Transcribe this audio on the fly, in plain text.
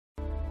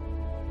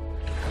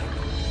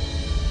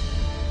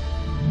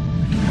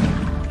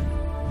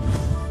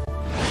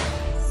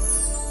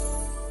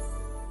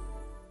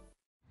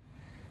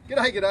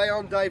G'day,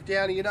 I'm Dave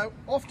Downey. You know,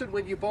 often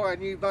when you buy a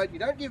new boat, you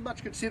don't give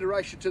much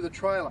consideration to the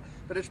trailer,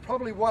 but it's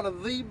probably one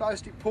of the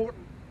most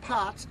important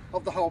parts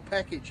of the whole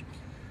package.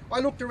 I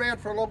looked around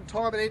for a long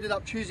time and ended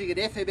up choosing an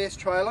FMS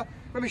trailer.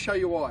 Let me show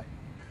you why.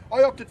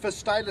 I opted for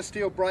stainless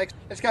steel brakes.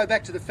 Let's go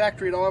back to the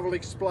factory and I will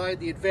explain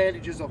the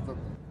advantages of them.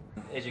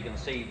 As you can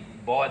see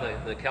by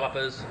the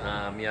calipers,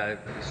 you know,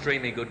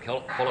 extremely good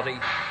quality.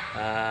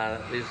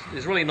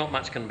 There's really not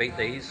much can beat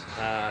these.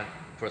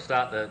 For a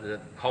start, the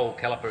whole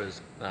caliper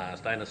is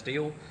stainless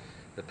steel.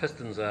 The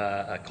pistons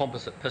are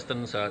composite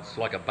pistons, so it's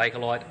like a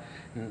Bakelite.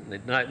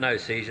 No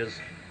seizures.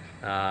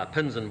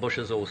 Pins and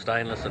bushes all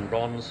stainless and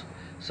bronze.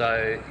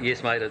 So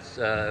yes, mate, it's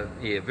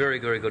yeah, very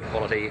good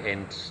quality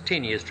and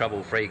 10 years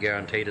trouble-free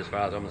guaranteed as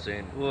far as I'm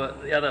concerned. Well,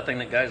 the other thing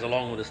that goes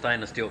along with the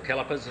stainless steel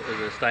calipers is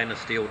the stainless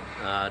steel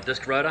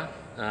disc rotor.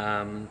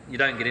 You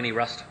don't get any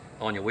rust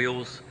on your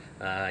wheels.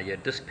 Your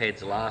disc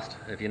pads last.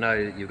 If you know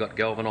you've got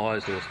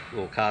galvanised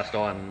or cast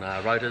iron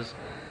rotors,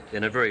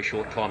 then in a very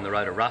short time the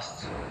rotor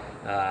rusts.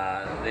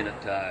 Then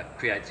it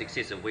creates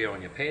excessive wear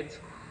on your pads.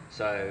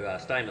 So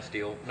stainless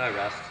steel, no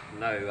rust,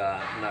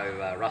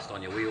 no rust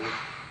on your wheels,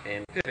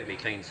 and perfectly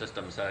clean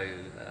system. So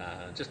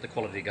just the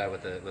quality to go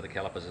with the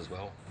calipers as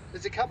well.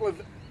 There's a couple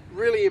of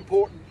really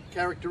important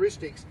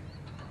characteristics.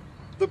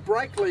 The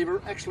brake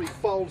lever actually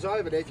folds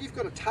over. Now, if you've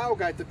got a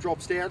tailgate that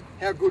drops down,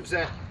 how good's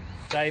that?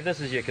 Dave, this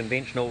is your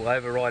conventional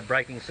override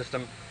braking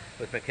system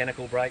with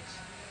mechanical brakes.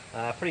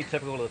 Pretty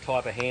typical of the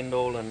type of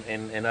handle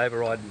and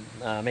override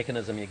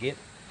mechanism you get.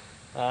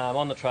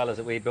 On the trailers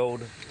that we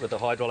build with the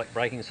hydraulic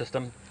braking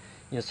system,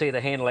 you can see the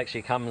handle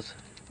actually comes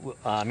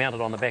mounted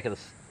on the back of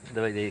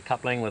the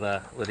coupling with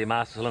your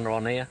master cylinder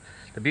on there.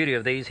 The beauty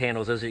of these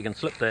handles is you can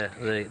slip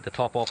the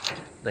top off,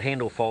 the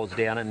handle folds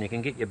down and you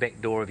can get your back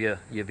door of your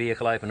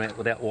vehicle open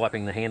without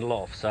wiping the handle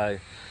off. So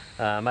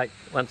mate,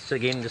 once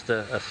again, just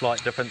a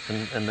slight difference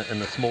in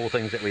the small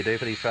things that we do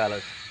for these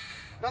trailers.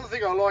 Another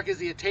thing I like is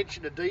the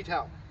attention to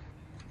detail.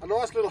 A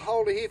nice little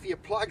holder here for your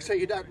plug so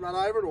you don't run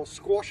over it or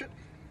squash it,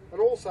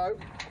 and also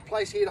a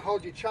place here to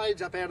hold your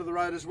chains up out of the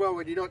road as well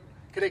when you're not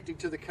connecting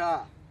to the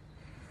car.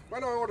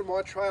 When I ordered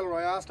my trailer,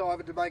 I asked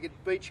Ivan to make it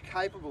beach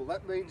capable.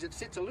 That means it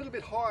sits a little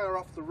bit higher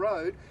off the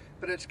road,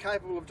 but it's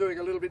capable of doing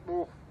a little bit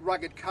more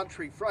rugged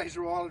country,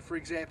 Fraser Island for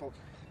example.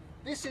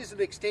 This is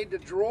an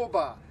extended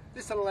drawbar.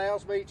 This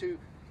allows me to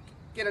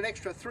get an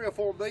extra 3 or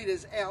 4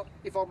 metres out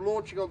if I'm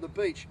launching on the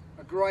beach.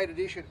 A great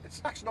addition. It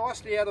sucks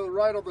nicely out of the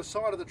road on the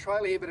side of the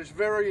trailer here, but it's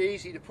very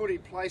easy to put in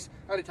place.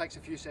 Only takes a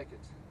few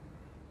seconds.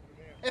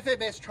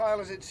 FMS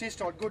trailers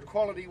insist on good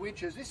quality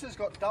winches. This has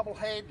got double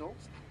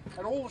handles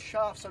and all the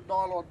shafts are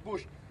nylon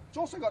bush. It's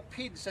also got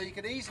pins so you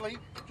can easily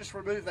just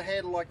remove the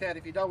handle like that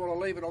if you don't want to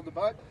leave it on the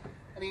boat.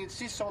 And he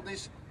insists on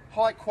this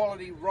high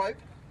quality rope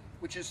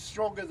which is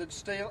stronger than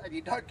steel and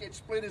you don't get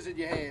splinters in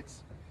your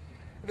hands.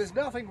 And there's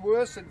nothing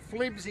worse than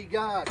flimsy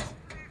guards.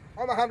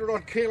 I'm 100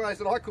 odd kilos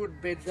and I couldn't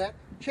bend that.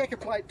 Checker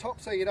plate top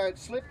so you don't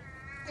slip.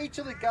 Each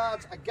of the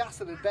guards are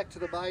gusseted back to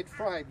the main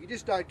frame. You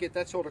just don't get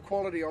that sort of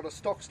quality on a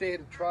stock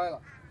standard trailer.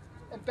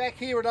 And back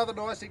here another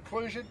nice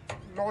inclusion,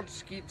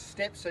 non-skid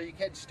steps so you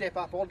can step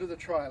up onto the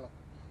trailer.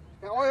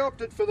 Now I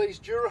opted for these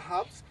Dura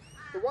hubs.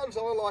 The ones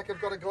I like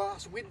have got a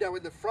glass window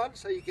in the front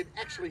so you can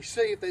actually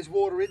see if there's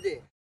water in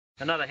there.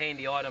 Another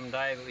handy item,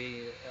 Dave,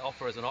 we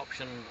offer as an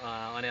option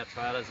on our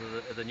trailers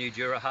are the new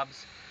Dura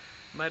hubs.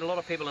 Mate, a lot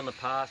of people in the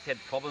past had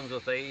problems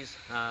with these,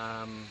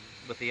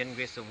 with the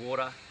ingress of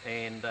water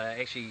and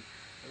actually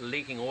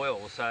leaking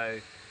oil. So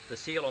the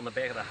seal on the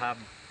back of the hub,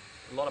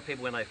 a lot of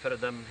people when they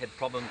fitted them had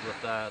problems with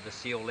the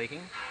seal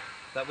leaking.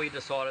 But we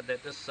decided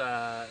that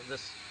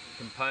this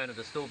component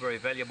is still very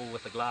valuable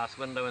with the glass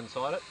window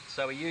inside it.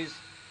 So we use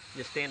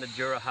your standard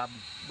Dura hub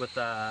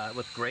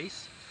with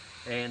grease.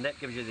 And that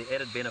gives you the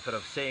added benefit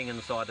of seeing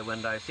inside the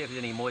window, see if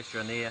there's any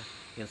moisture in there.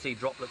 You can see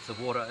droplets of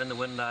water in the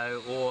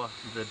window or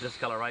the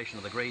discoloration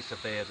of the grease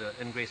if there's an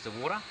ingress of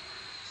water.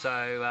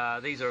 So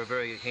these are a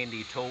very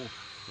handy tool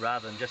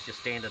rather than just your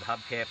standard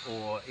hubcap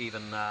or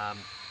even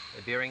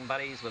bearing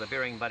buddies. With a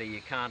bearing buddy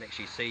you can't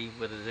actually see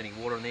whether there's any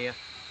water in there,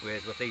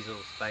 whereas with these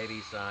little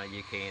babies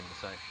you can.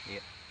 So yeah,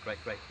 great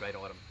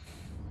item.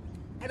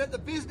 And at the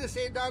business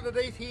end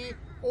underneath here,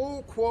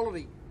 all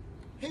quality.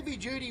 Heavy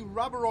duty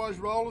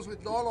rubberised rollers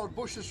with nylon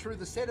bushes through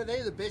the centre,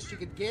 they're the best you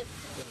can get.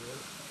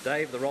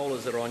 Dave, the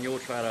rollers that are on your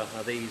trailer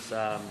are these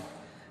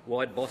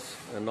wide boss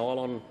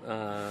nylon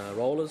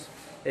rollers.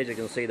 As you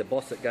can see, the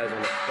boss that goes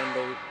on the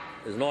spindle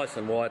is nice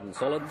and wide and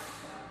solid.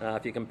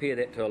 If you compare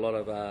that to a lot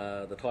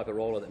of the type of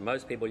roller that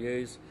most people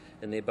use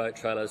in their boat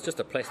trailers, just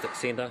a plastic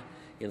centre.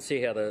 You can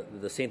see how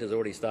the centre's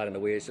already starting to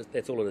wear.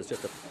 That's all it is,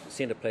 just a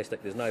centre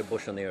plastic. There's no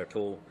bush in there at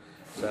all.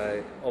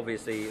 So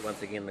obviously,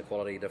 once again, the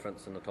quality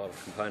difference in the type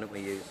of component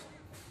we use.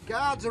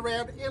 Guards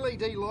around,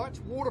 LED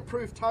lights,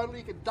 waterproof totally,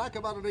 you can dunk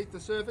them underneath the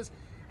surface,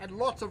 and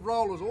lots of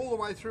rollers all the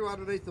way through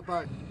underneath the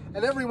boat.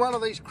 And every one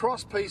of these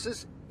cross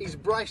pieces is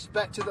braced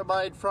back to the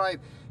main frame.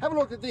 Have a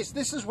look at this.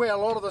 This is where a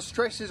lot of the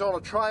stress is on a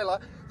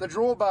trailer, the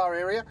drawbar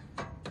area.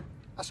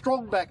 A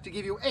strong back to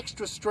give you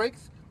extra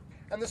strength,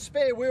 and the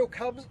spare wheel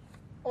comes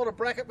on a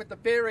bracket with the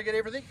bearing and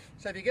everything.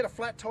 So if you get a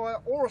flat tyre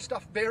or a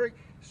stuffed bearing,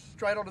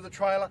 straight onto the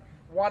trailer,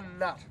 one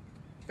nut.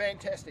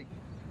 Fantastic.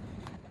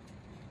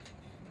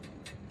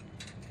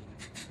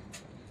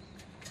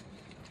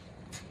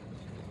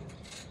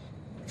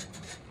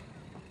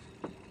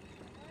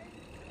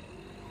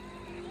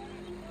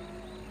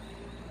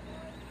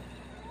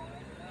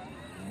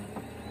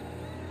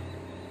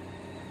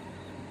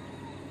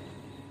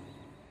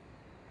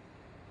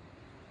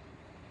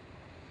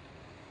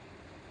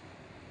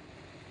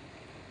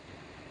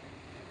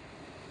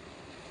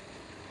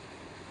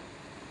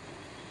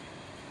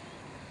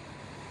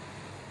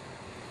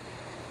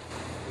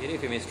 At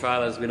FMS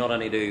Trailers, we not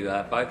only do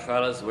boat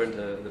trailers, we're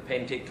into the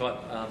Pantech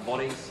type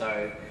bodies,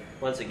 so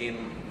once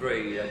again,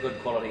 very good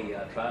quality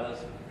trailers,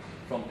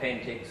 from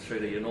Pantechs through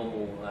to your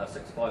normal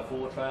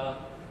 6x4 trailer,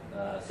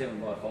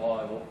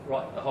 7x5,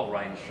 right, the whole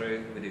range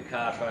through. We do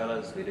car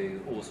trailers, we do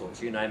all sorts,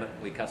 you name it,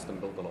 we custom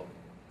built a lot.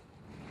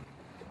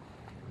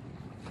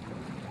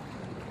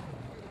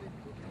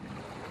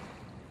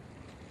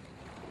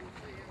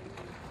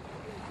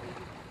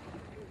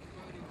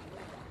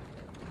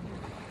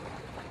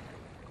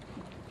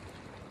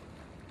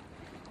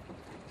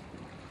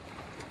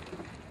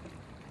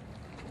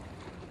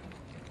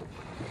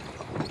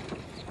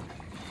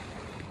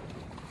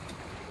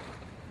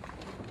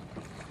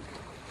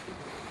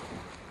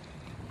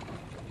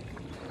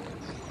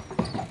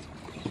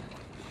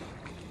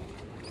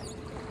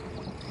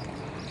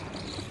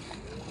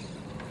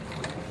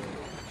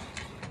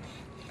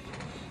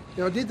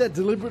 Now I did that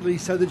deliberately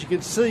so that you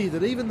can see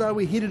that even though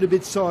we hit it a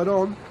bit side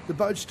on, the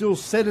boat still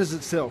centres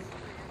itself.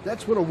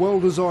 That's what a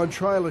well-designed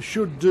trailer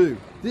should do.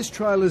 This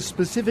trailer is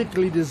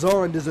specifically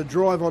designed as a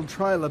drive-on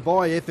trailer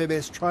by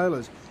FMS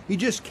Trailers. You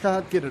just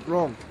can't get it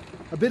wrong.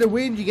 A bit of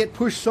wind, you get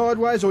pushed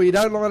sideways, or you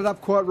don't line it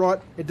up quite right,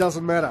 it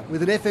doesn't matter.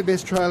 With an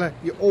FMS trailer,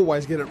 you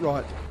always get it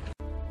right.